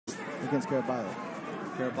against Caraballo.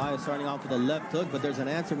 Caraballo starting off with a left hook, but there's an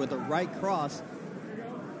answer with a right cross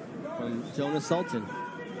from Jonas Sultan.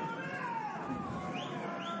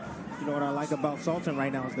 You know what I like about Sultan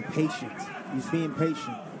right now is the patience. He's being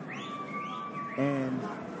patient. And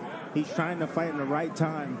he's trying to fight in the right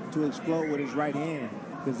time to explode with his right hand,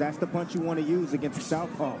 because that's the punch you want to use against the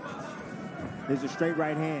southpaw. There's a straight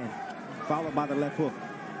right hand, followed by the left hook.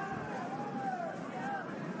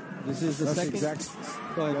 This is the second. That's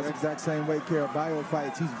the exact same way Caraballo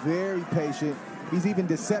fights. He's very patient. He's even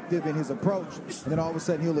deceptive in his approach. And then all of a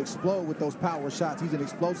sudden he'll explode with those power shots. He's an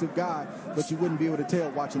explosive guy, but you wouldn't be able to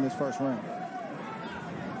tell watching this first round.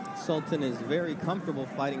 Sultan is very comfortable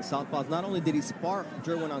fighting southpaws. Not only did he spar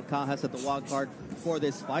Jerwin Ancajas at the wild card for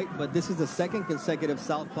this fight, but this is the second consecutive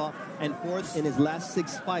southpaw and fourth in his last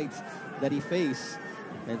 6 fights that he faced.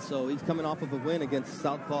 And so he's coming off of a win against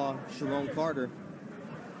southpaw Sharon Carter.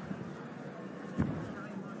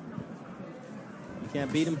 You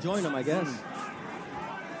can't beat him, join him, I guess.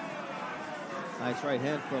 Nice right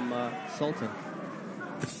hand from Sultan.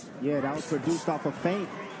 Yeah, that was produced off a feint.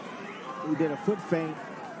 He did a foot feint.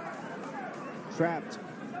 Trapped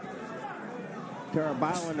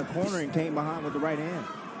Caraballo in the corner and came behind with the right hand.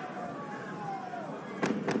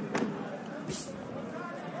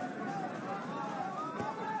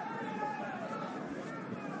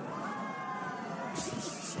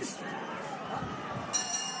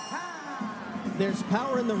 There's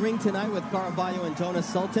power in the ring tonight with Caraballo and Jonas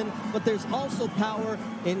Sultan, but there's also power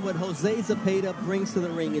in what Jose Zepeda brings to the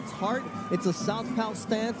ring. It's heart, it's a southpaw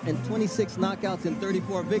stance, and 26 knockouts and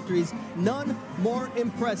 34 victories. None more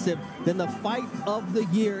impressive than the fight of the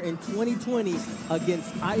year in 2020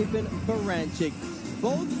 against Ivan Baranchyk.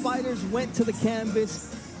 Both fighters went to the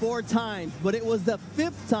canvas 4 times, but it was the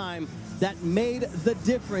 5th time that made the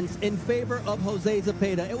difference in favor of Jose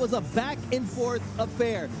Zepeda. It was a back-and-forth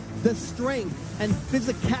affair. The strength and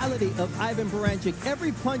physicality of Ivan Baranchyk,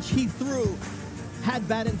 every punch he threw had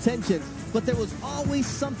bad intentions, but there was always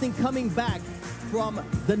something coming back from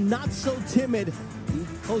the not-so-timid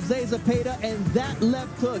Jose Zepeda, and that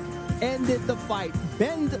left hook ended the fight.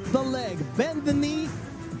 Bend the leg, bend the knee,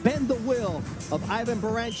 bend the will of Ivan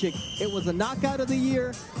Baranchyk. It was a knockout of the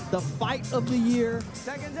year, the fight of the year,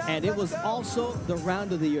 and it was also the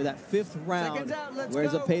round of the year, that 5th round where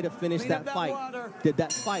Zepeda finished that fight. Did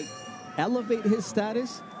that fight elevate his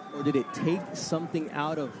status, or did it take something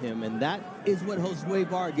out of him? And that is what Josue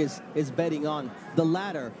Vargas is betting on, the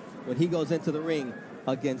latter, when he goes into the ring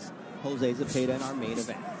against Jose Zepeda in our main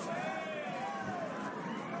event.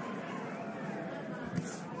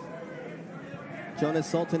 Jonas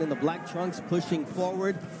Sultan in the black trunks pushing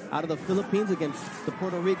forward out of the Philippines against the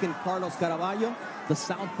Puerto Rican Carlos Caraballo, the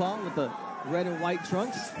southpaw with the red and white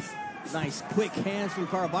trunks. Nice quick hands from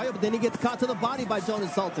Caraballo, but then he gets caught to the body by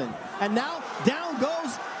Jonas Sultan. And now down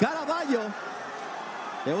goes Caraballo.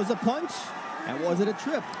 There was a punch, and was it a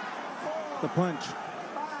trip? The punch.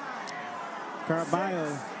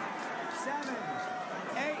 Caraballo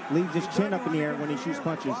leaves his chin up in the air when he shoots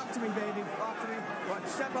punches. Walk to me, baby. Walk to me.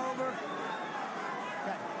 Step over.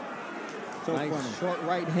 So nice funny. Short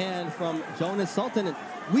right hand from Jonas Sultan. And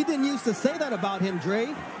we didn't used to say that about him,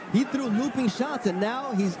 Dre. He threw looping shots, and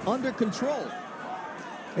now he's under control.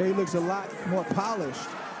 Yeah, he looks a lot more polished,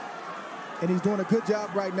 and he's doing a good job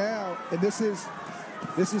right now. And this is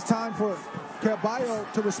time for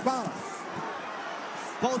Caraballo to respond.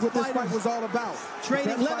 Both what this fighters fight was all about. trading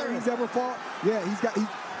The best leather. fighter he's ever fought. Yeah,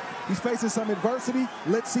 he's facing some adversity.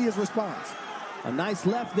 Let's see his response. A nice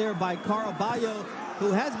left there by Caraballo,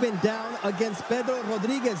 who has been down against Pedro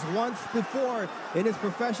Rodriguez once before in his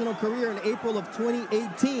professional career in April of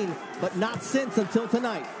 2018, but not since until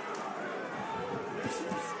tonight.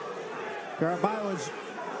 Caraballo is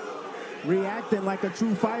reacting like a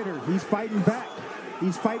true fighter. He's fighting back.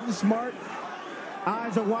 He's fighting smart.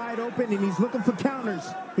 Eyes are wide open, and he's looking for counters.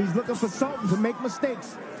 He's looking for Sultan to make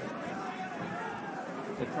mistakes.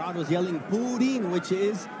 The crowd was yelling Purin, which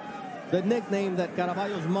is the nickname that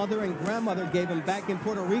Caraballo's mother and grandmother gave him back in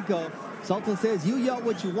Puerto Rico. Sultan says, you yell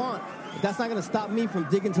what you want, but that's not going to stop me from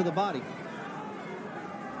digging to the body.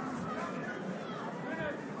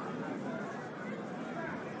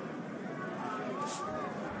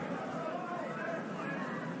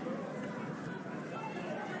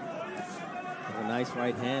 A nice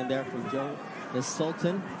right hand there from Jonas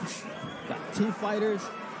Sultan. Got 2 fighters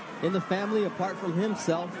in the family apart from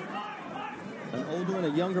himself. An older and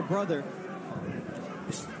a younger brother.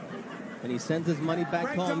 And he sends his money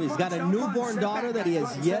back home. He's got a newborn daughter that he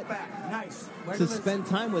has yet to spend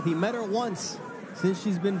time with. He met her once since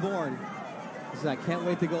she's been born. He said, I can't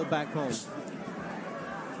wait to go back home.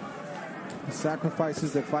 The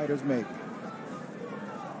sacrifices that fighters make.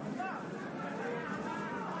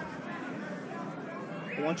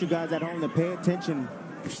 I want you guys at home to pay attention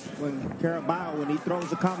when Caraballo, when he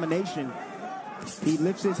throws a combination, he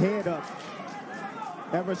lifts his head up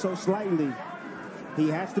ever so slightly. He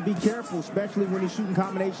has to be careful, especially when he's shooting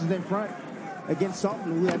combinations in front against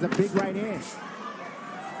Sultan, who has a big right hand.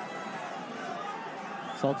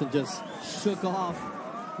 Sultan just shook off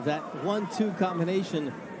that 1-2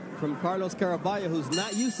 combination from Carlos Caraballo, who's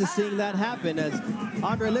not used to seeing that happen. As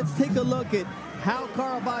Andre, let's take a look at how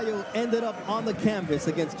Caraballo ended up on the canvas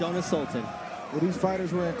against Jonas Sultan. Well, these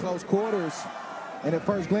fighters were in close quarters, and at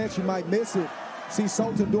first glance you might miss it. See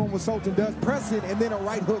Sultan doing what Sultan does, press it, and then a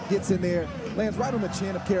right hook gets in there, lands right on the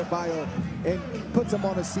chin of Caraballo, and puts him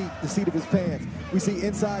on the seat of his pants. We see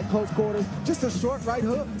inside close quarters, just a short right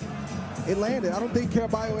hook. It landed. I don't think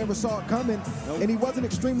Caraballo ever saw it coming, and he wasn't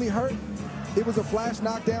extremely hurt. It was a flash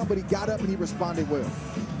knockdown, but he got up and he responded well.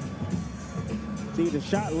 See, the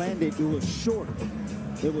shot landed. It was short.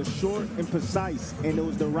 It was short and precise, and it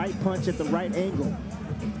was the right punch at the right angle.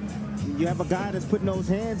 You have a guy that's putting those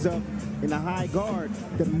hands up in a high guard,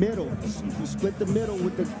 the middle. If you split the middle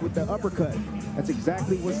with the uppercut, that's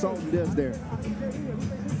exactly what Sultan does there.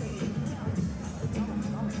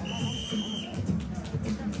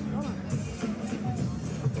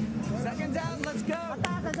 Second down, let's go.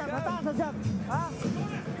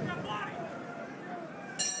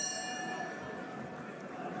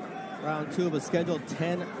 Round 2 of a scheduled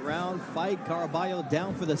 10-round fight. Caraballo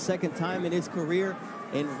down for the second time in his career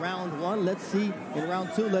in round 1. Let's see, in round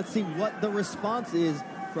 2, let's see what the response is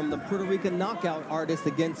from the Puerto Rican knockout artist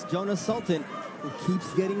against Jonas Sultan, who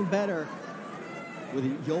keeps getting better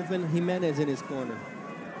with Jovan Jimenez in his corner.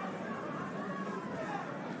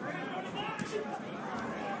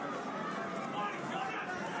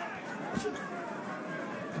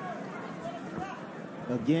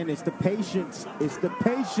 Again, it's the patience. It's the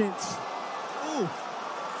patience. Ooh,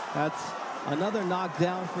 that's another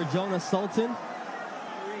knockdown for Jonas Sultan. 3,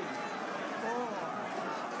 4,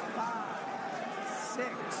 5, 6,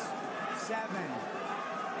 7,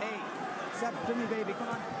 8. Step to me, baby. Come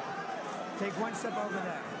on. Take one step over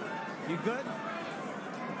there. You good?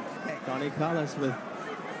 Okay. Donnie Callis with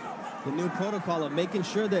the new protocol of making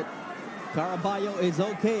sure that Caraballo is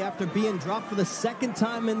okay after being dropped for the second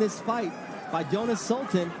time in this fight by Jonas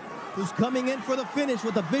Sultan, who's coming in for the finish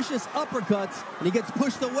with the vicious uppercuts, and he gets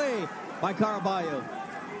pushed away by Caraballo.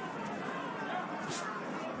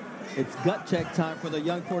 It's gut check time for the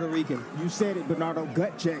young Puerto Rican. You said it, Bernardo,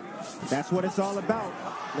 gut check. That's what it's all about.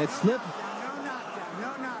 Let's slip. No knockdown.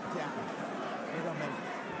 No knockdown. Here you go,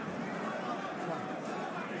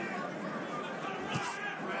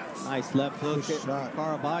 baby. Nice left hook Good at shot.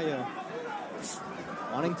 Caraballo,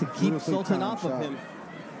 wanting to keep Beautifully Sultan timed off of shot. him.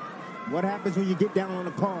 What happens when you get down on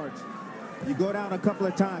the cards? You go down a couple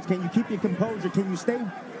of times. Can you keep your composure? Can you stay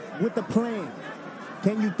with the plan?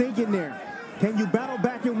 Can you think in there? Can you battle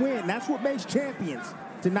back and win? That's what makes champions.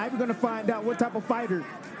 Tonight we're going to find out what type of fighter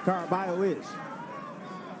Caraballo is.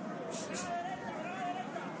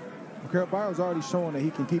 Caraballo's already shown that he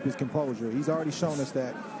can keep his composure. He's already shown us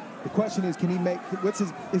that. The question is, can he make, what's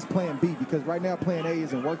his plan B? Because right now plan A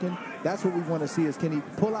isn't working. That's what we want to see, is can he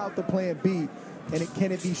pull out the plan B, and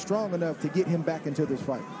can it be strong enough to get him back into this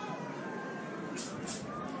fight?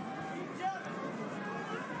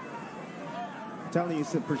 I'm telling you,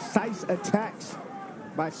 it's the precise attacks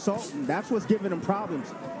by Sultan. That's what's giving him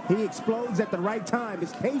problems. He explodes at the right time.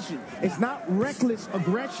 It's patient. It's not reckless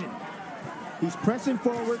aggression. He's pressing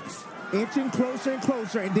forward, inching closer and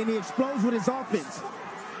closer, and then he explodes with his offense.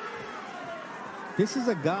 This is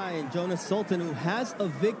a guy in Jonas Sultan who has a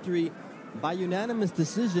victory by unanimous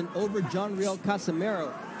decision over John Riel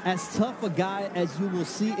Casimero. As tough a guy as you will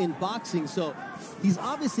see in boxing. So he's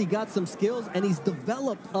obviously got some skills, and he's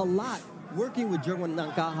developed a lot working with Jerwin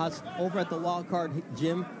Nancajas over at the Wildcard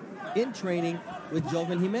Gym in training with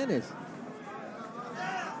Jovan Jimenez.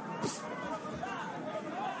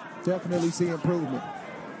 Definitely see improvement.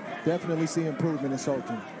 Definitely see improvement in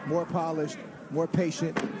Sultan. More polished, more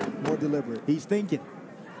patient, more deliberate. He's thinking.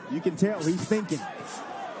 You can tell he's thinking.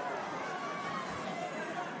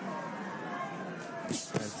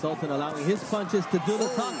 And Sultan allowing his punches to do the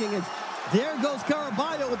talking. And there goes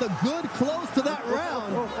Caraballo with a good close to that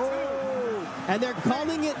round. And they're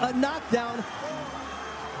calling it a knockdown.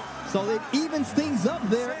 So it evens things up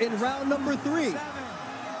there in round number 3. 7, 8.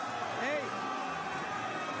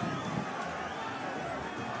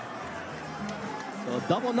 So a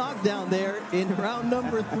double knockdown there in round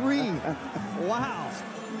number 3. Wow.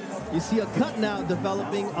 You see a cut now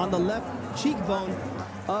developing on the left cheekbone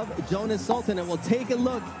of Jonas Sultan, and we'll take a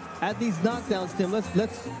look at these knockdowns, Tim,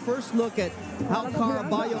 let's first look at how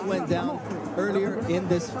Caraballo went down earlier in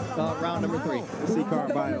this round number 3. Let's see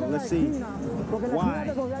Caraballo. Let's see why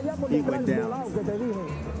he went down.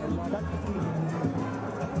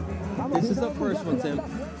 This is the first one, Tim.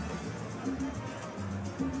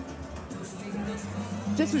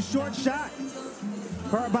 Just a short shot.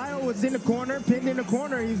 Caraballo was in the corner, pinned in the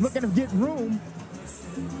corner. He's looking to get room.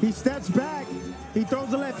 He steps back. He throws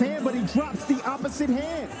the left hand, but he drops the opposite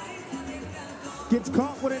hand. Gets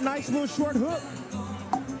caught with a nice little short hook.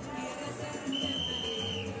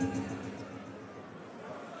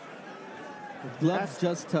 Gloves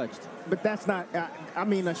just touched. But that's not, I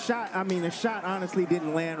mean, a shot honestly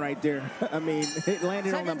didn't land right there. I mean, it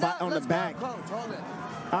landed on the back.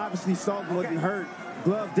 Obviously, Sultan wasn't hurt.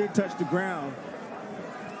 Glove did touch the ground.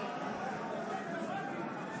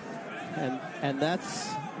 And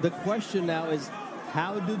that's the question now is,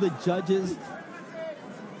 how do the judges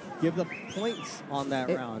give the points on that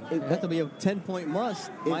round? It has to be a 10-point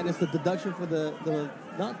must, minus the deduction for the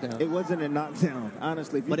knockdown. It wasn't a knockdown,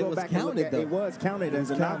 honestly. If you go back and look at it, it was counted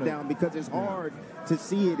as a knockdown because it's hard to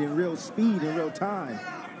see it in real speed, in real time.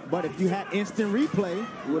 But if you had instant replay,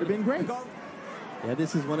 it would have been great. Yeah,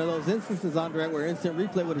 this is one of those instances, Andre, where instant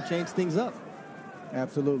replay would have changed things up.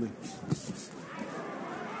 Absolutely.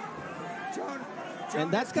 And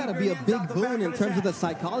that's got to be a big boon in terms of the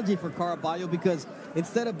psychology for Caraballo, because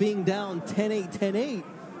instead of being down 10-8, 10-8,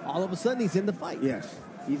 all of a sudden he's in the fight. Yes,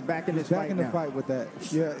 he's back in this fight. Back in the fight with that.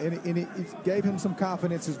 Yeah, and it gave him some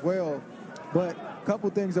confidence as well. But a couple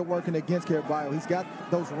things are working against Caraballo. He's got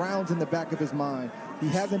those rounds in the back of his mind. He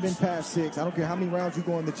hasn't been past 6. I don't care how many rounds you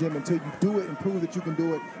go in the gym, until you do it and prove that you can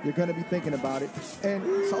do it, you're going to be thinking about it. And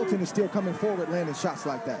Sultan is still coming forward, landing shots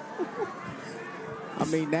like that. I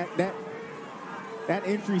mean, that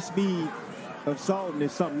entry speed of Sultan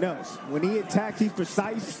is something else. When he attacks, he's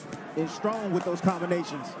precise and strong with those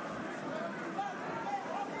combinations.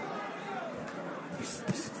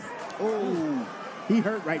 Oh, he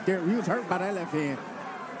hurt right there. He was hurt by that left hand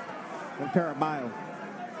from Caraballo.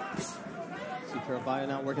 See Caraballo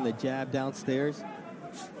now working the jab downstairs.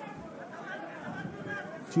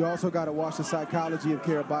 But you also got to watch the psychology of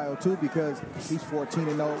Caraballo, too, because he's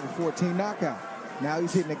 14-0 with 14 knockouts. Now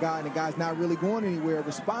he's hitting the guy, and the guy's not really going anywhere,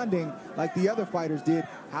 responding like the other fighters did.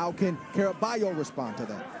 How can Caraballo respond to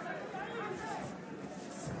that?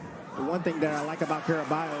 The one thing that I like about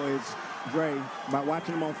Caraballo is, Dre, by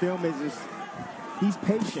watching him on film, is he's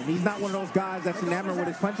patient. He's not one of those guys that's enamored with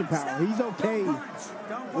his punching power. He's okay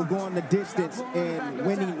with going the distance and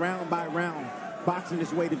winning round by round, boxing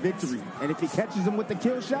his way to victory. And if he catches him with the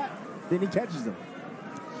kill shot, then he catches him.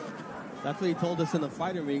 That's what he told us in the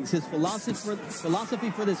fighter meetings. His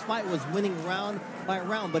philosophy for this fight was winning round by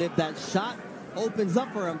round. But if that shot opens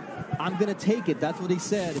up for him, I'm going to take it. That's what he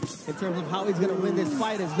said in terms of how he's going to win this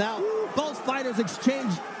fight. Is now both fighters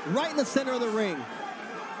exchange right in the center of the ring.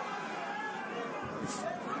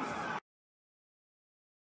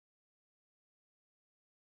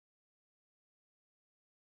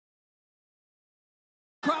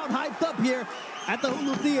 Crowd hyped up here at the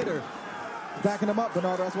Hulu Theater. Backing him up,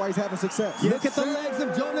 Bernardo. That's why he's having success. Yes, look at the legs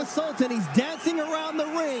of Jonas Sultan. He's dancing around the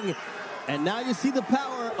ring. And now you see the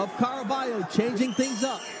power of Caraballo changing things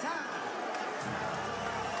up.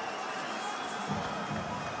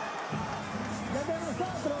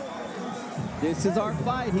 This is our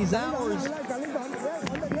fight. He's ours.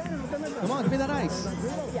 Come on, give me that ice.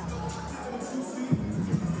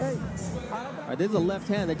 All right, there's a left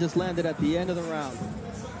hand that just landed at the end of the round.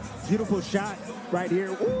 Beautiful shot right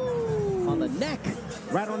here. Ooh. On the neck.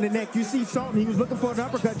 Right on the neck. You see Sultan, he was looking for an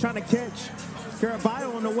uppercut, trying to catch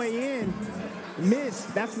Caraballo on the way in.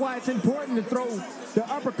 Missed. That's why it's important to throw the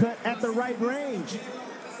uppercut at the right range.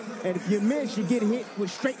 And if you miss, you get hit with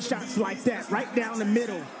straight shots like that, right down the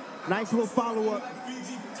middle. Nice little follow-up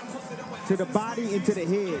to the body and to the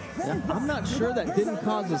head. Yeah, I'm not sure that didn't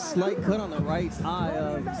cause a slight cut on the right eye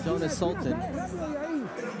of Jonas Sultan.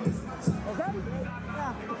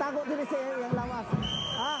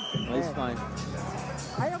 Oh, he's fine.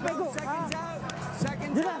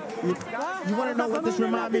 You want to know what this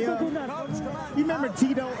reminds me of? You remember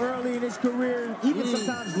Tito early in his career, even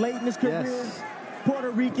sometimes late in his career? Yes.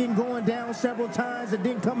 Puerto Rican going down several times and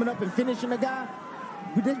then coming up and finishing a guy?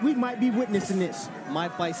 We might be witnessing this. My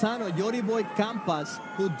paisano, Yoriboy Campas,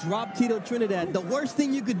 who dropped Tito Trinidad. The worst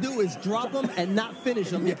thing you could do is drop him and not finish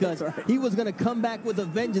him, because he was going to come back with a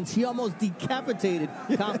vengeance. He almost decapitated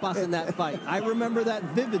Campas in that fight. I remember that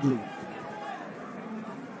vividly.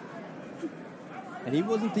 And he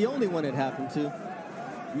wasn't the only one it happened to.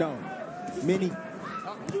 No. Many.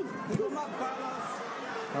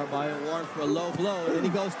 Caraballo warned for a low blow, and then he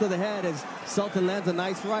goes to the head as Sultan lands a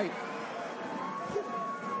nice right.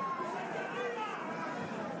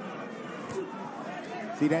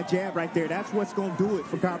 See that jab right there? That's what's going to do it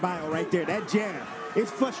for Caraballo right there. That jab.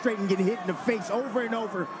 It's frustrating getting hit in the face over and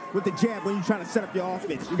over with the jab when you're trying to set up your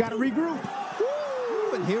offense. You got to regroup.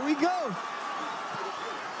 Woo, and here we go.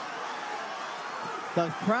 The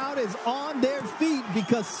crowd is on their feet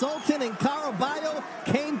because Sultan and Caraballo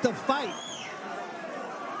came to fight.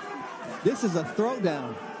 This is a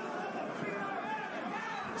throwdown.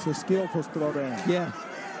 It's a skillful throwdown. Yeah.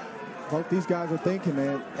 Both these guys are thinking,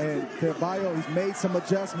 man. And Caraballo, he's made some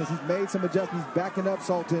adjustments. He's backing up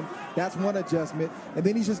Sultan. That's one adjustment. And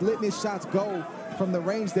then he's just letting his shots go from the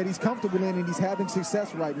range that he's comfortable in, and he's having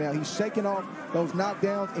success right now. He's shaking off those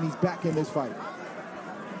knockdowns, and he's back in this fight.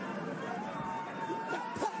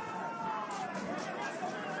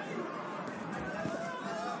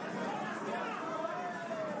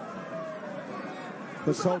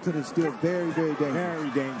 But Sultan is still very, very dangerous. Very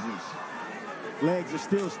dangerous. Legs are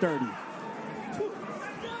still sturdy.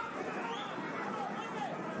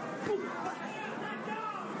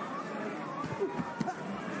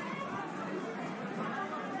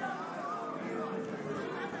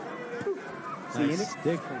 Nice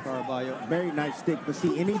stick from Caraballo. Very nice stick. But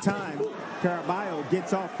see, anytime Caraballo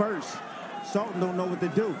gets off first, Sultan don't know what to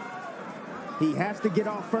do. He has to get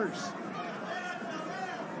off first.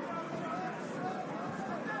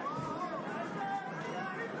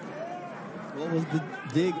 What was the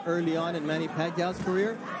dig early on in Manny Pacquiao's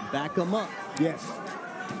career? Back him up. Yes.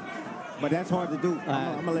 But that's hard to do.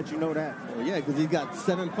 I'm going to let you know that. Well, yeah, because he's got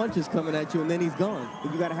 7 punches coming at you, and then he's gone.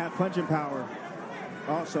 But you got to have punching power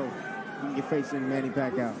also when you're facing Manny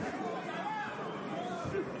Pacquiao.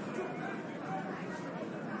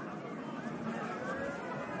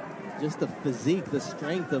 Just the physique, the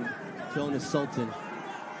strength of Jonas Sultan.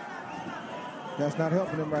 That's not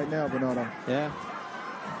helping him right now, Bernardo. Yeah.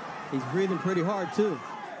 He's breathing pretty hard, too.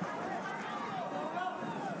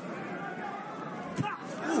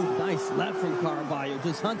 Ooh, nice left from Caraballo.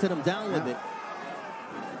 Just hunted him down with it.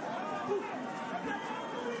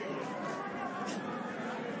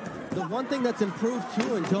 The one thing that's improved,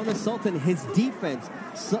 too, in Jonas Sultan, his defense.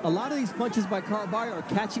 So a lot of these punches by Caraballo are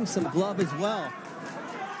catching some glove as well.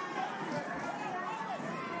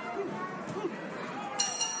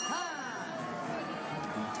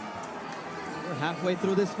 We're halfway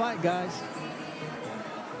through this fight, guys.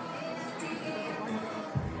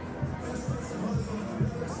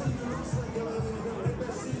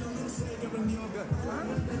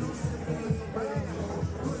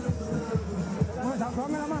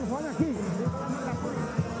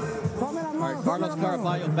 All right, Carlos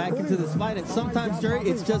Caraballo back into this fight, and sometimes, Jerry,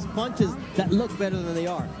 it's just punches that look better than they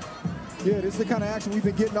are. Yeah, this is the kind of action we've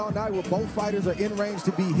been getting all night where both fighters are in range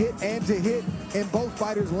to be hit and to hit, and both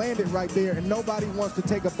fighters landed right there, and nobody wants to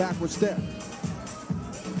take a backward step.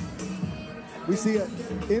 We see an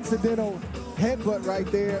incidental headbutt right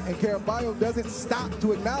there, and Caraballo doesn't stop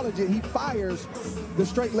to acknowledge it. He fires the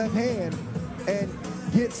straight left hand and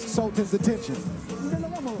gets Sultan's attention.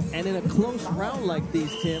 And in a close round like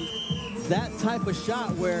these, Tim, that type of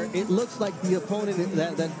shot where it looks like the opponent,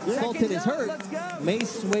 that Sultan is hurt, may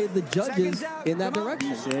sway the judges in that direction.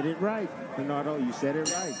 You said it right, Bernardo. You said it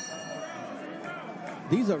right.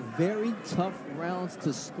 These are very tough rounds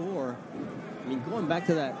to score. I mean, going back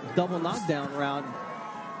to that double knockdown round,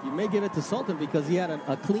 you may give it to Sultan because he had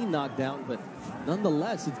a clean knockdown, but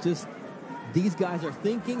nonetheless, it's just these guys are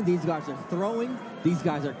thinking, these guys are throwing, these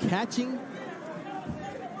guys are catching.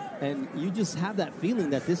 And you just have that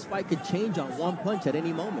feeling that this fight could change on one punch at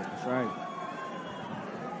any moment. That's right.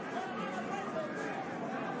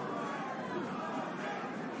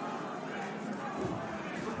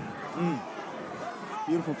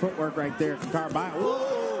 Beautiful footwork right there from Caraballo.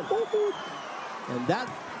 And that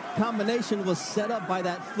combination was set up by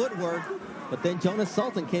that footwork, but then Jonas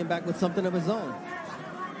Sultan came back with something of his own.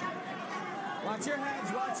 Watch your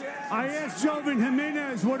heads, watch your heads. I asked Joven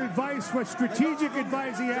Jimenez what strategic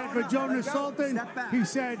advice he had for Jonas Sultan. He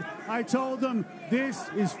said, I told him, this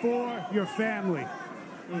is for your family.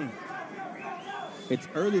 It's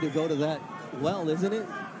early to go to that well, isn't it?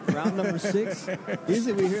 Round number 6.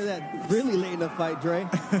 Usually we hear that really late in the fight, Dre.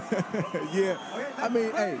 Yeah. I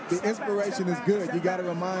mean, hey, the inspiration is good. You got to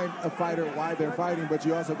remind a fighter why they're fighting, but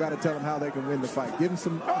you also got to tell them how they can win the fight. Give them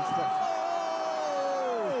some instruction.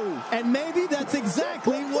 And maybe that's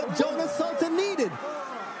exactly what Jonas Sultan needed.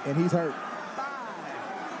 And he's hurt.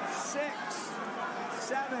 5, 6,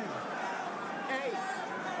 7, 8.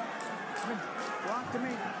 Walk to me.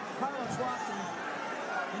 Carlos, walk to me.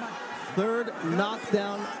 Come on. third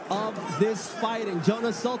knockdown of this fight, and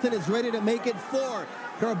Jonas Sultan is ready to make it 4.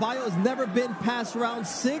 Caraballo has never been past round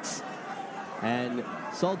 6, and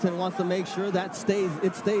Sultan wants to make sure that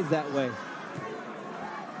it stays that way.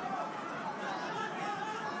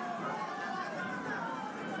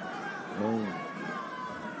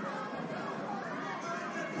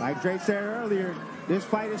 Like Dre said earlier, this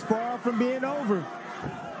fight is far from being over.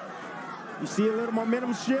 You see a little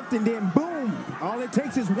momentum shift, and then boom, all it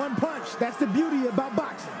takes is one punch. That's the beauty about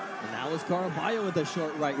boxing. And that was Caraballo with a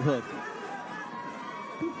short right hook.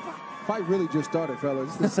 Fight really just started, fellas.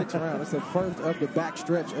 It's the 6th round. It's the first of the back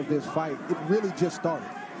stretch of this fight. It really just started.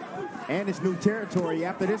 And it's new territory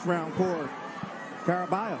after this round for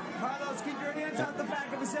Caraballo. Carlos, keep your hands out the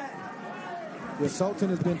back of his head. Yeah, Sultan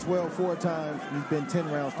has been 12 4 times. He's been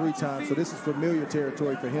 10 rounds 3 times. So this is familiar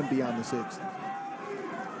territory for him beyond the 6th.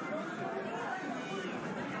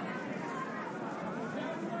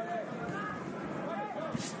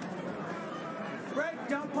 Break,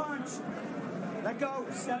 don't punch. Let go,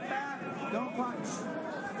 step back, don't punch.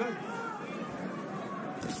 Good.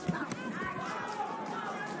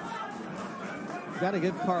 Got to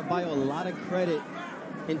give Caraballo a lot of credit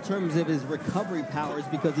in terms of his recovery powers,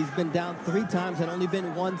 because he's been down 3 times and only been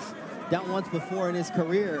down once before in his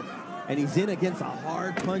career. And he's in against a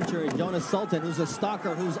hard puncher in Jonas Sultan, who's a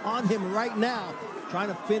stalker, who's on him right now, trying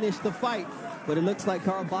to finish the fight. But it looks like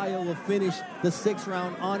Caraballo will finish the 6th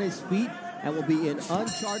round on his feet and will be in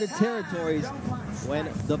uncharted territories when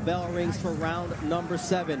the bell rings for round number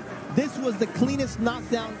 7. This was the cleanest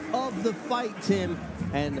knockdown of the fight, Tim,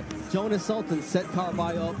 and Jonas Sultan set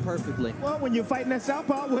Caraballo up perfectly. Well, when you're fighting that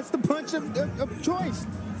southpaw, what's the punch of choice?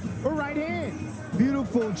 A right hand.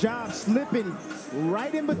 Beautiful job slipping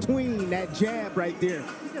right in between that jab right there.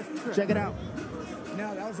 Check it out.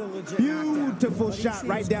 No, that was a legit Beautiful knockdown. shot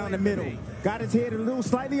right down the middle. Got his head a little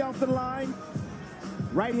slightly off the line.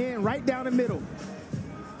 Right hand right down the middle.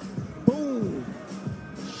 Boom.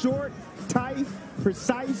 Short, tight,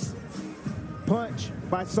 precise punch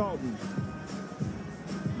by Sultan.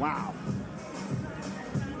 Wow.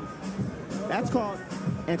 That's called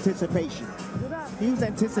anticipation. He was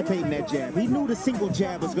anticipating that jab. He knew the single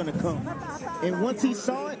jab was going to come. And once he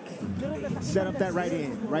saw it, set up that right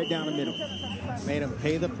hand, right down the middle. Made him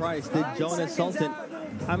pay the price, did Jonas Sultan.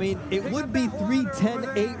 I mean, it would be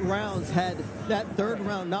 3-10-8 rounds had that 3rd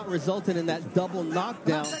round not resulted in that double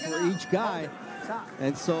knockdown for each guy.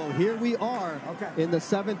 And so here we are in the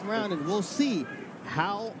 7th round, and we'll see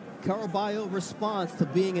how Caraballo responds to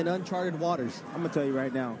being in uncharted waters. I'm going to tell you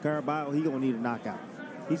right now, Caraballo, he's going to need a knockout.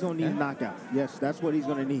 He's going to need a knockout. Yes, that's what he's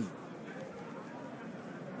going to need.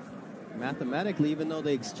 Mathematically, even though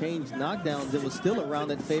they exchanged knockdowns, it was still a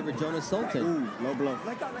round that favored Jonas Sultan. Ooh, low blow.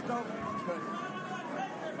 Let go. Good.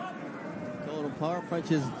 Total power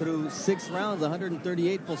punches through 6 rounds,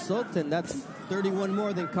 138 for Sultan. That's 31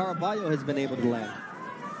 more than Caraballo has been able to land.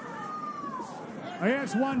 I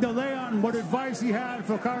asked Juan de Leon what advice he had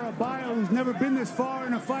for Caraballo, who's never been this far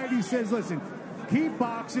in a fight. He says, listen, keep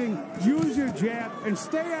boxing, use your jab, and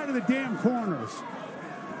stay out of the damn corners.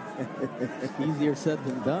 Easier said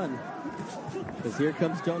than done, because here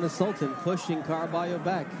comes Jonas Sultan pushing Caraballo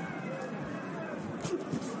back.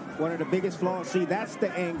 One of the biggest flaws, see, that's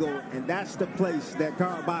the angle, and that's the place that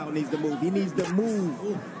Caraballo needs to move. He needs to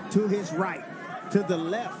move to his right, to the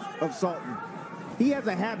left of Sultan. He has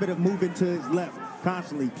a habit of moving to his left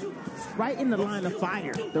constantly, right in the line of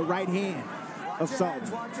fire, the right hand of Sultan.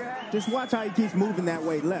 Just watch how he keeps moving that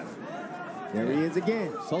way left. There he is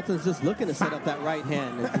again. Sultan's just looking to set up that right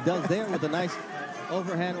hand, as he does there with a nice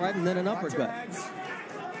overhand right and then an uppercut.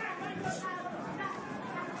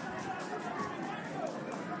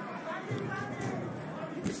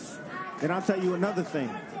 And I'll tell you another thing.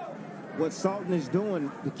 What Sultan is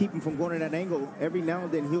doing to keep him from going to that angle, every now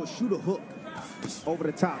and then he'll shoot a hook over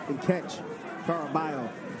the top and catch Caraballo.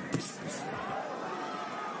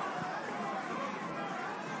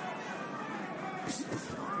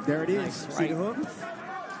 There it is. Nice See the hook?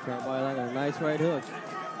 Caraballo landed a nice right hook.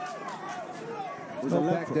 No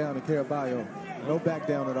back down to Caraballo. No back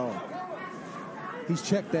down at all. He's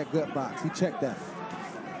checked that gut box. He checked that.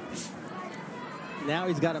 Now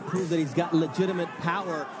he's got to prove that he's got legitimate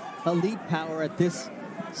power, elite power at this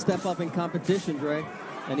step up in competition, Dre.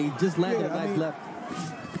 And he just landed a nice left.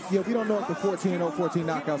 Yeah, we don't know if the 14-0, 14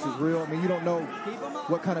 knockouts is real. I mean, you don't know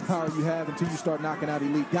what kind of power you have until you start knocking out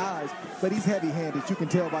elite guys. But he's heavy-handed. You can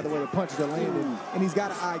tell by the way the punches are landing. And he's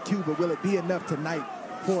got an IQ, but will it be enough tonight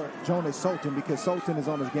for Jonas Sultan? Because Sultan is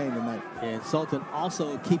on his game tonight. And Sultan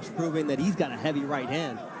also keeps proving that he's got a heavy right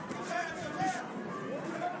hand.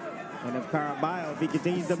 And if Caraballo, if he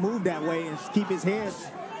continues to move that way and keep his head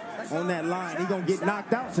on that line. He's going to get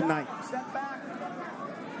knocked out tonight. Step back.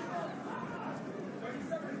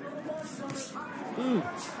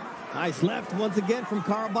 Nice left once again from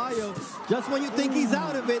Caraballo. Just when you think he's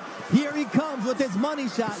out of it, here he comes with his money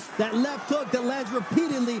shot. That left hook that lands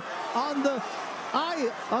repeatedly on the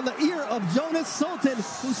ear of Jonas Sultan,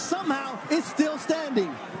 who somehow is still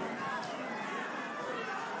standing.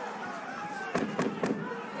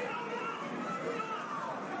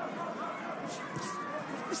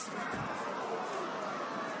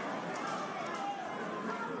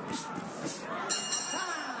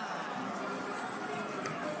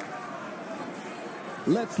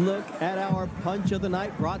 Let's look at our punch of the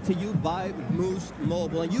night, brought to you by Moose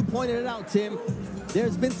Mobile. And you pointed it out, Tim.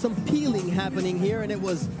 There's been some peeling happening here, and it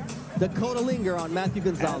was Dakota Linger on Matthew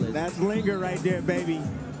Gonzalez. That's Linger right there, baby.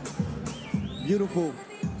 Beautiful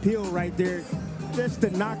peel right there, just to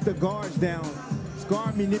knock the guards down.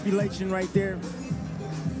 Guard manipulation right there.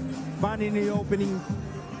 Finding the opening.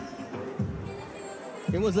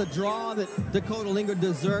 It was a draw that Dakota Linger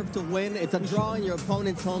deserved to win. It's a draw in your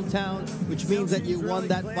opponent's hometown, which means that you won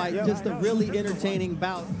that fight. Just a really entertaining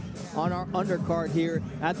bout on our undercard here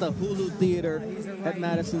at the Hulu Theater at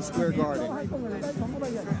Madison Square Garden.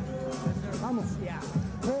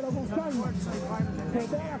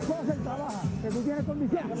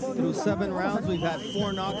 Through 7 rounds, we've had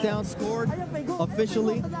 4 knockdowns scored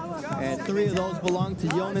officially, and 3 of those belong to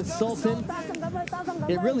Jonas Sultan.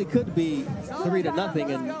 It really could be 3-0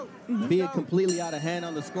 and be it completely out of hand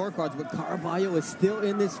on the scorecards, but Caraballo is still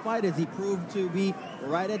in this fight, as he proved to be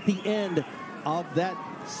right at the end of that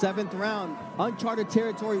 7th round. Uncharted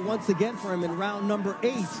territory once again for him in round number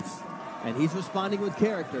 8, and he's responding with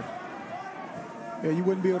character. Yeah, you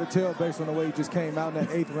wouldn't be able to tell based on the way he just came out in that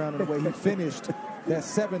 8th round and the way he finished that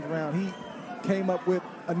 7th round. He came up with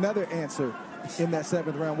another answer in that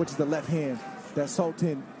 7th round, which is the left hand that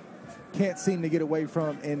Sultan can't seem to get away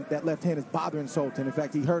from, and that left hand is bothering Sultan. In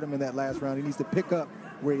fact, he hurt him in that last round. He needs to pick up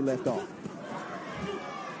where he left off.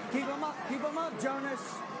 Keep him up, Jonas.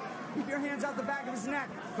 Keep your hands out the back of his neck,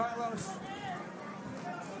 Carlos.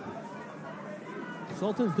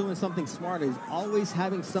 Sultan's doing something smart. He's always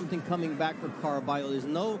having something coming back for Caraballo. There's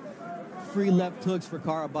no free left hooks for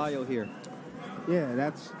Caraballo here. Yeah,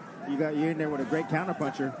 that's, you're in there with a great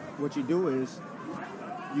counterpuncher. What you do is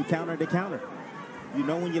you counter the counter. You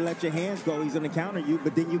know when you let your hands go, he's going to counter you,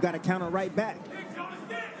 but then you got to counter right back.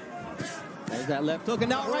 There's that left hook, and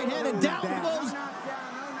now right hand, and down goes.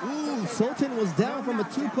 Ooh, Sultan was down from a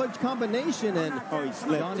 2-punch combination, and he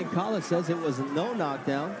slipped. Johnny Collis says it was no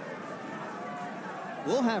knockdown.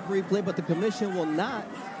 We'll have replay, but the commission will not,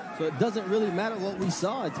 so it doesn't really matter what we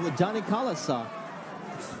saw. It's what Johnny Collis saw.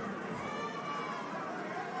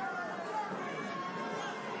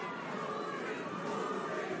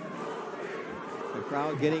 The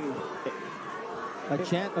crowd getting a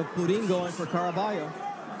chant of Purin going for Caraballo.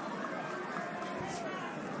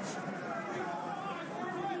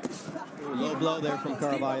 Ooh, low blow there from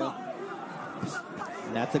Caraballo.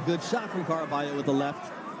 And that's a good shot from Caraballo with the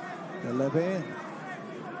left. The left hand.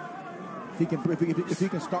 If he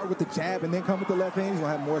can start with the jab and then come with the left hand, he's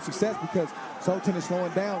going to have more success, because Sultan is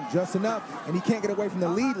slowing down just enough, and he can't get away from the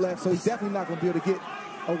lead left, so he's definitely not going to be able to get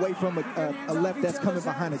away from a left that's coming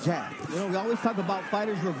behind a jab. You know, we always talk about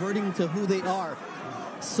fighters reverting to who they are.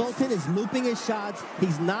 Sultan is looping his shots.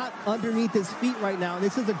 He's not underneath his feet right now, and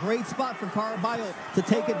this is a great spot for Caraballo to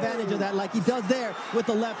take advantage of that, like he does there with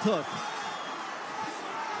the left hook.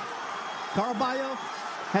 Caraballo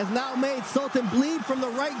has now made Sultan bleed from the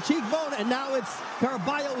right cheekbone, and now it's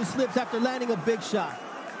Caraballo who slips after landing a big shot.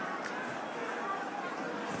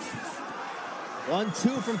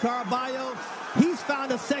 1-2 from Caraballo. He's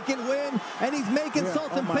found a second win, and he's making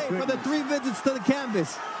Sultan pay for the 3 visits to the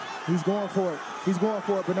canvas. He's going for it. He's going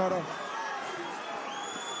for it, Bernardo.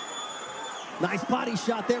 Nice body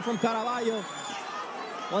shot there from Caraballo.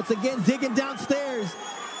 Once again, digging downstairs.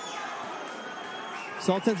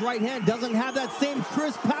 Sultan's right hand doesn't have that same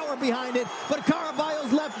crisp power behind it, but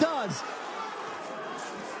Caraballo's left does.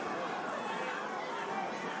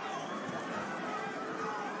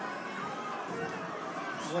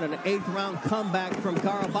 What an 8th round comeback from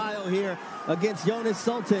Caraballo here against Jonas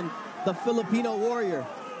Sultan, the Filipino warrior.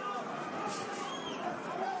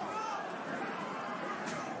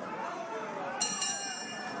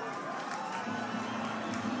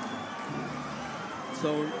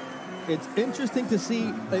 So it's interesting to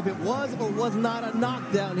see if it was or was not a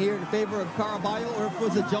knockdown here in favor of Caraballo, or if it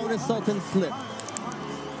was a Jonas Sultan slip.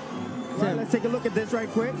 Right, let's take a look at this right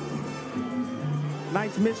quick.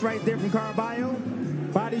 Nice miss right there from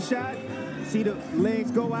Caraballo. Body shot. See the legs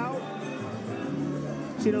go out.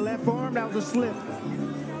 See the left arm? That was a slip.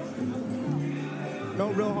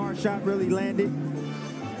 No real hard shot really landed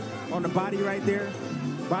on the body right there.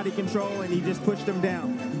 Body control, and he just pushed him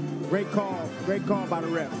down. Great call by the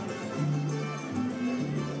ref.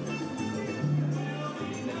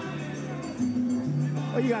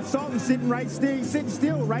 Oh, you got Sultan sitting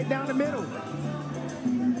still right down the middle.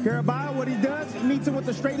 Caraballo, what he does, he meets him with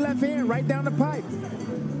a straight left hand right down the pipe.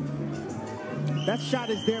 That shot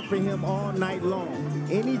is there for him all night long.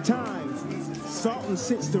 Anytime Sultan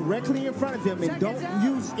sits directly in front of him and don't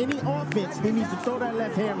use any offense, he needs to throw that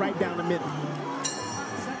left hand right down the middle.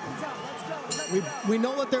 We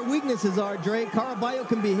know what their weaknesses are, Dre. Caraballo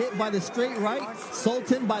can be hit by the straight right,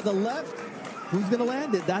 Sultan by the left. Who's going to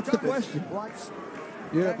land it? That's the question.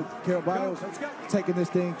 Yeah, but Caraballo's taking this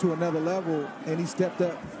thing to another level, and he stepped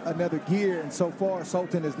up another gear, and so far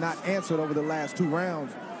Sultan has not answered over the last 2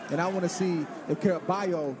 rounds. And I want to see if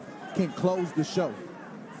Caraballo can close the show.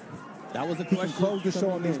 That was a He question. can close the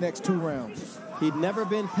show in these next 2 rounds. He'd never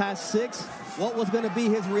been past 6. What was going to be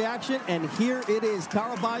his reaction? And here it is.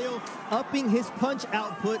 Caraballo upping his punch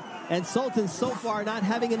output, and Sultan so far not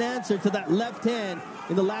having an answer to that left hand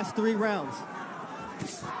in the last 3 rounds.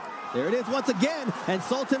 There it is once again, and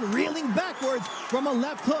Sultan reeling backwards from a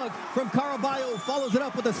left hook from Caraballo, follows it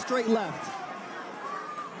up with a straight left.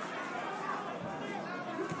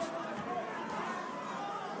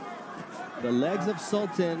 The legs of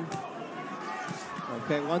Sultan.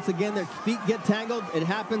 Okay, once again, their feet get tangled. It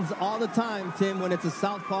happens all the time, Tim, when it's a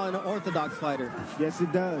southpaw and an orthodox fighter. Yes,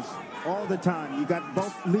 it does. All the time. You got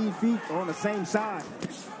both lead feet on the same side.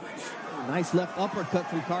 Nice left uppercut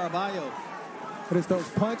from Caraballo. But it's those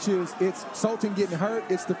punches, it's Sultan getting hurt,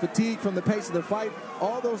 it's the fatigue from the pace of the fight.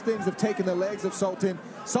 All those things have taken the legs of Sultan,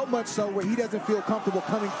 so much so where he doesn't feel comfortable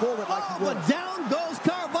coming forward like he was. But down goes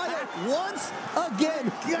Caraballo once again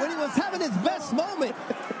when he was having his best moment.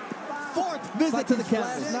 4th visit to the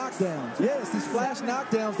canvas. Flash knockdowns. Yes, these flash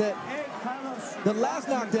knockdowns that the last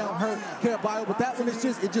knockdown hurt Caraballo, but that one is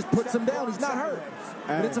it just puts him down. He's not hurt,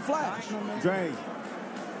 but it's a flash. Dre,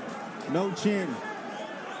 no chin.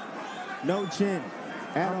 No chin.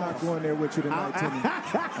 I'm not going there with you tonight, Timmy.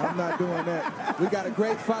 I'm not doing that. We got a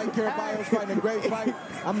great fight. Caraballo's fighting a great fight.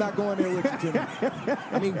 I'm not going there with you, Timmy.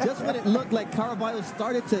 I mean, just when it looked like Caraballo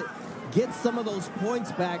started to get some of those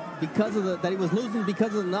points back because of that he was losing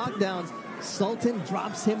because of the knockdowns, Sultan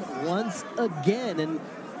drops him once again. And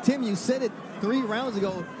Tim, you said it 3 rounds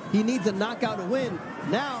ago, he needs a knockout to win.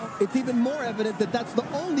 Now it's even more evident that that's the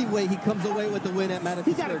only way he comes away with the win at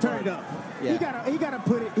Madison. He got to turn it up. Yeah. He got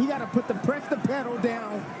to press the pedal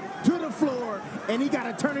down to the floor, and he got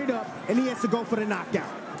to turn it up, and he has to go for the knockout.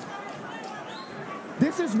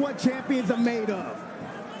 This is what champions are made of.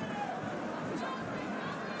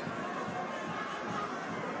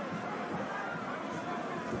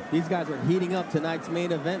 These guys are heating up tonight's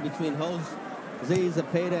main event between Jose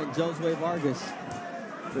Zepeda and Josue Vargas.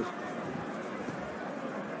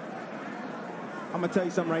 I'm gonna tell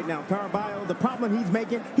you something right now. Caraballo, the problem he's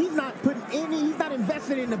making, he's not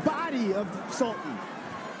invested in the body of Sultan.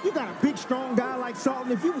 You got a big, strong guy like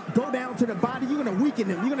Sultan. If you go down to the body, you're gonna weaken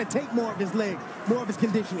him. You're gonna take more of his legs, more of his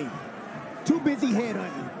conditioning. Too busy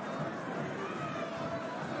headhunting.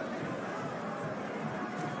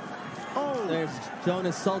 Oh, there's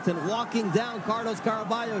Jonas Sultan walking down Carlos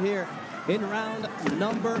Caraballo here in round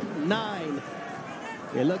number 9.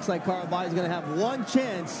 It looks like Caraballo is going to have one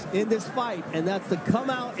chance in this fight, and that's to come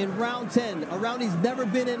out in round 10, a round he's never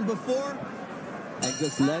been in before, and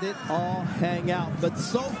just let it all hang out. But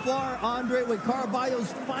so far, Andre, when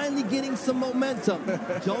Caraballo's finally getting some momentum,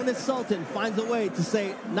 Jonas Sultan finds a way to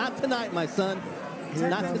say, not tonight, my son.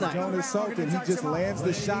 Not tonight. Jonas Sultan, he just lands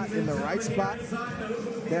the shot in the right spot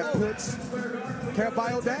that puts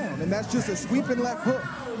Caraballo down, and that's just a sweeping left hook.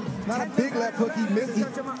 Not a big left hook. He missed. He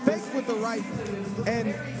faked with the right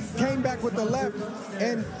and came back with the left,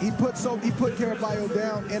 and he put Caraballo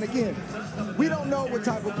down. And again, we don't know what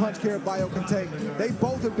type of punch Caraballo can take. They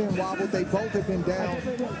both have been wobbled. They both have been down.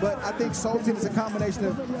 But I think Sultan is a combination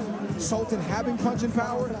of Sultan having punching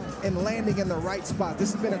power and landing in the right spot.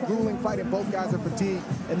 This has been a grueling fight, and both guys are fatigued,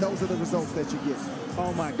 and those are the results that you get.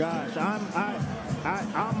 Oh my gosh, I'm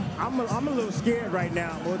a little scared right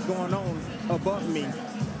now. What's going on above me?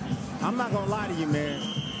 I'm not gonna lie to you, man.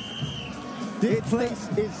 This place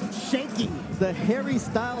is shaking. The Harry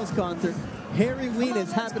Styles concert, Harry Ween,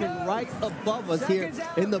 is happening right above us here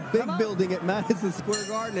in the big building at Madison Square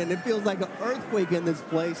Garden, and it feels like an earthquake in this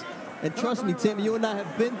place. And trust me, Tim, you and I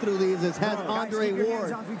have been through these, as has Andre Ward.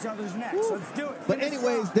 Let's do it. But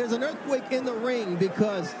anyways, there's an earthquake in the ring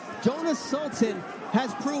because Jonas Sultan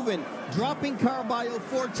has proven dropping Caraballo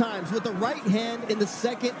 4 times with the right hand in the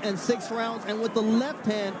 2nd and 6th rounds and with the left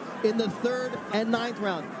hand in the 3rd and 9th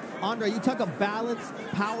round. Andre, you talk a balanced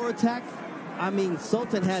power attack. I mean,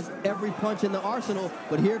 Sultan has every punch in the arsenal,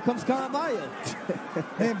 but here comes Caraballo.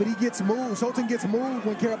 Man, but he gets moved. Sultan gets moved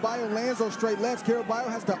when Caraballo lands those straight lefts. Caraballo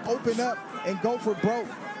has to open up and go for broke.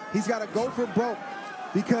 He's got to go for broke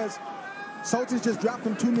because Sultan's just dropped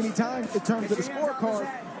him too many times in terms of the scorecard.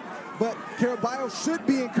 But Caraballo should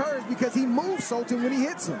be encouraged because he moves Sultan when he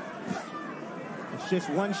hits him. It's just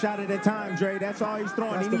one shot at a time, Dre. That's all he's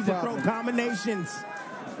throwing. He needs to throw combinations.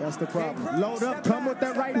 That's the problem. Load up, come with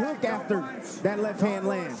that right hook after that left hand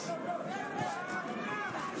lands.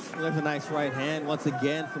 There's a nice right hand once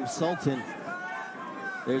again from Sultan.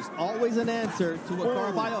 There's always an answer to what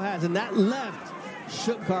Caraballo has, and that left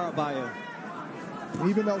shook Caraballo.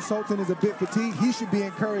 Even though Sultan is a bit fatigued, he should be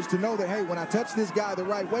encouraged to know that, hey, when I touch this guy the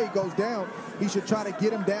right way, he goes down, he should try to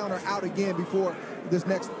get him down or out again before this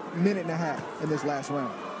next minute and a half in this last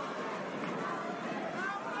round.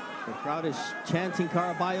 The crowd is chanting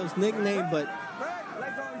Caraballo's nickname, but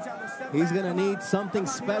he's going to need something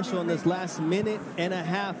special in this last minute and a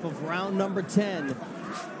half of round number 10.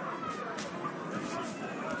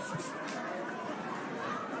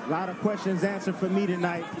 A lot of questions answered for me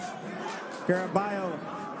tonight. Caraballo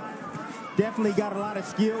definitely got a lot of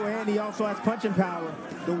skill, and he also has punching power.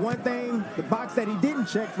 The one thing, the box that he didn't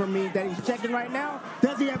check for me, that he's checking right now,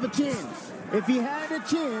 does he have a chin? If he had a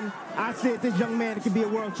chin, I said this young man could be a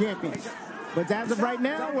world champion. But as of right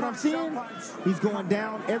now, what I'm seeing, he's going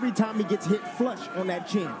down every time he gets hit flush on that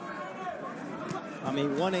chin. I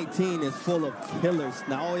mean, 118 is full of killers.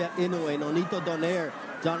 Naoya Inoue, Nonito Donaire,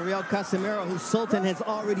 John Riel Casimero, who Sultan has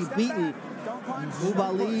already beaten.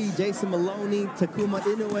 Ubali, Jason Maloney, Takuma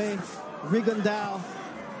Inoue, Rigondao.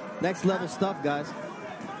 Next level stuff, guys.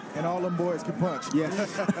 And all them boys can punch.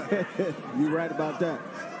 Yes. You're right about that.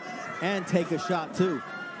 And take a shot, too.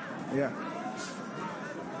 Yeah.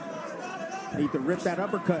 Need to rip that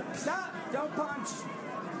uppercut. Stop! Don't punch!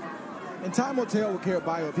 And time will tell with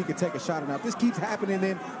Caraballo if he can take a shot or not. If this keeps happening,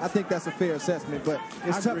 then I think that's a fair assessment. But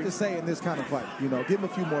it's tough to say in this kind of fight. You know, give him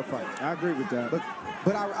a few more fights. I agree with that.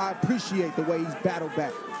 But I appreciate the way he's battled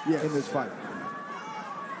back in this fight.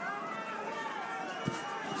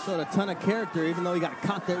 Showed a ton of character, even though he got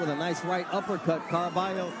caught there with a nice right uppercut.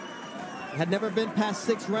 Caraballo had never been past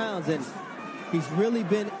 6 rounds, and he's really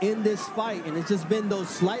been in this fight. And it's just been those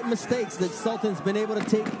slight mistakes that Sultan's been able to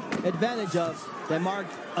take advantage of that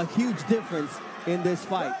marked a huge difference in this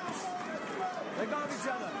fight. Let go of each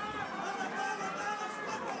other.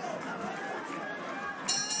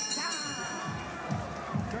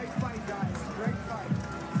 Great fight, guys. Great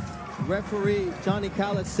fight. Referee Johnny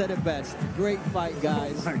Collins said it best. Great fight,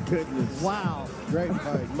 guys. Oh my goodness. Wow. Great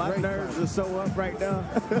fight. My Great nerves fight. are so up right now.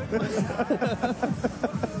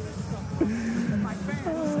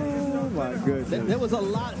 Oh my goodness. There was a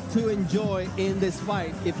lot to enjoy in this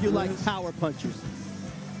fight if you like power punchers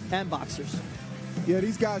and boxers. Yeah,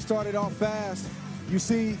 these guys started off fast. You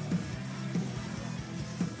see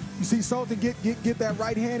Sultan get that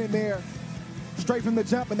right hand in there straight from the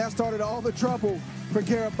jump, and that started all the trouble for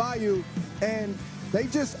Caraballo, and they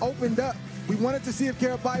just opened up. We wanted to see if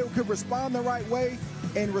Caraballo could respond the right way,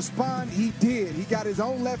 and respond he did. He got his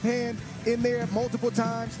own left hand in there multiple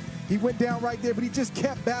times. He went down right there, but he just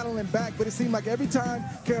kept battling back. But it seemed like every time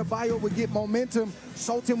Caraballo would get momentum,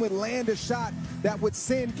 Sultan would land a shot that would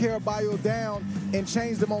send Caraballo down and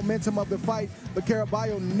change the momentum of the fight. But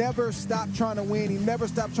Caraballo never stopped trying to win. He never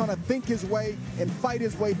stopped trying to think his way and fight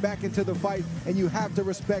his way back into the fight, and you have to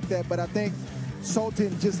respect that. But I think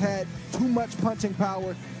Sultan just had too much punching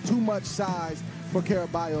power, too much size for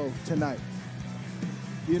Caraballo tonight.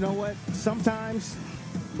 You know what? Sometimes,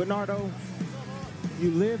 Bernardo,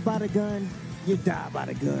 you live by the gun, you die by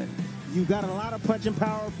the gun. You got a lot of punching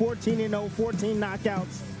power, 14-0, 14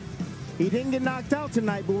 knockouts. He didn't get knocked out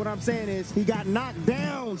tonight, but what I'm saying is he got knocked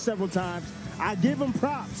down several times. I give him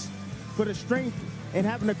props for the strength and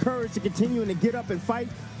having the courage to continue and to get up and fight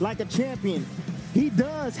like a champion. He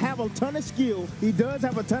does have a ton of skill. He does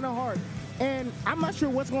have a ton of heart. And I'm not sure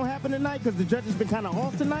what's going to happen tonight because the judge has been kind of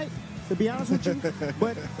off tonight, to be honest with you.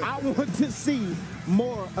 But I want to see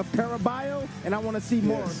more of Caraballo, and I want to see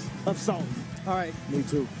more of Sultan. All right. Me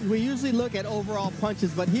too. We usually look at overall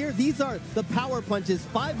punches, but here, these are the power punches.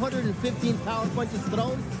 515 power punches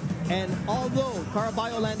thrown. And although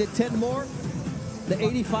Caraballo landed 10 more, the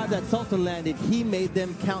 85 that Sultan landed, he made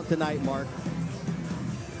them count tonight, Mark.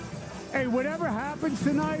 Hey, whatever happens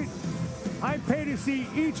tonight, I pay to see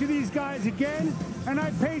each of these guys again, and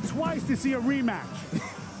I pay twice to see a rematch.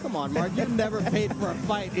 Come on, Mark. You've never paid for a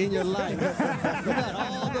fight in your life. You got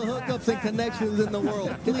all the hookups and connections in the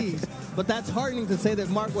world. Please. But that's heartening to say that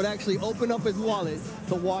Mark would actually open up his wallet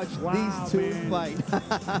to watch these two fight.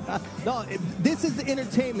 No, this is the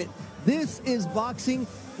entertainment. This is boxing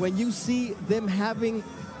when you see them having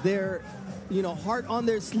their, heart on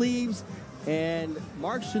their sleeves. And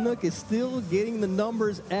Mark Chinook is still getting the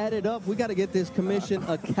numbers added up. We got to get this commission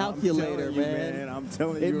a calculator, man. I'm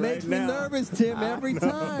telling you it right makes me now. nervous, Tim, every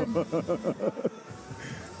time.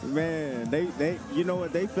 Man, they you know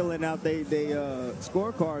what, they filling out they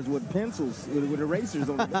scorecards with pencils, with erasers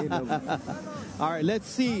on the end of them. All right, let's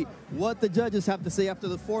see what the judges have to say after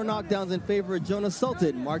the 4 knockdowns in favor of Jonas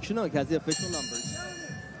Sultan. Mark Chinook has the official numbers.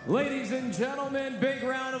 Ladies and gentlemen, big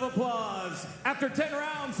round of applause. After 10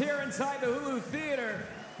 rounds here inside the Hulu Theater,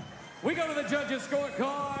 we go to the judges'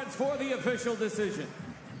 scorecards for the official decision.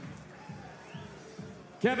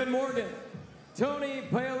 Kevin Morgan, Tony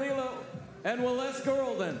Paolillo, and Wales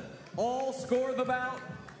Geralden all score the bout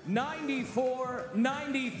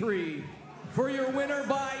 94-93 for your winner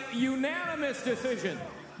by unanimous decision.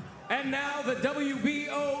 And now the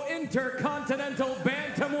WBO Intercontinental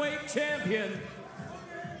Bantamweight Champion,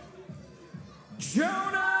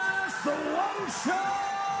 Jonas Sultan!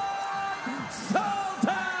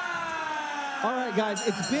 All right, guys,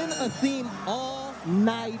 it's been a theme all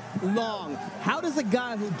night long. How does a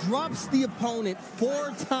guy who drops the opponent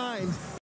 4 times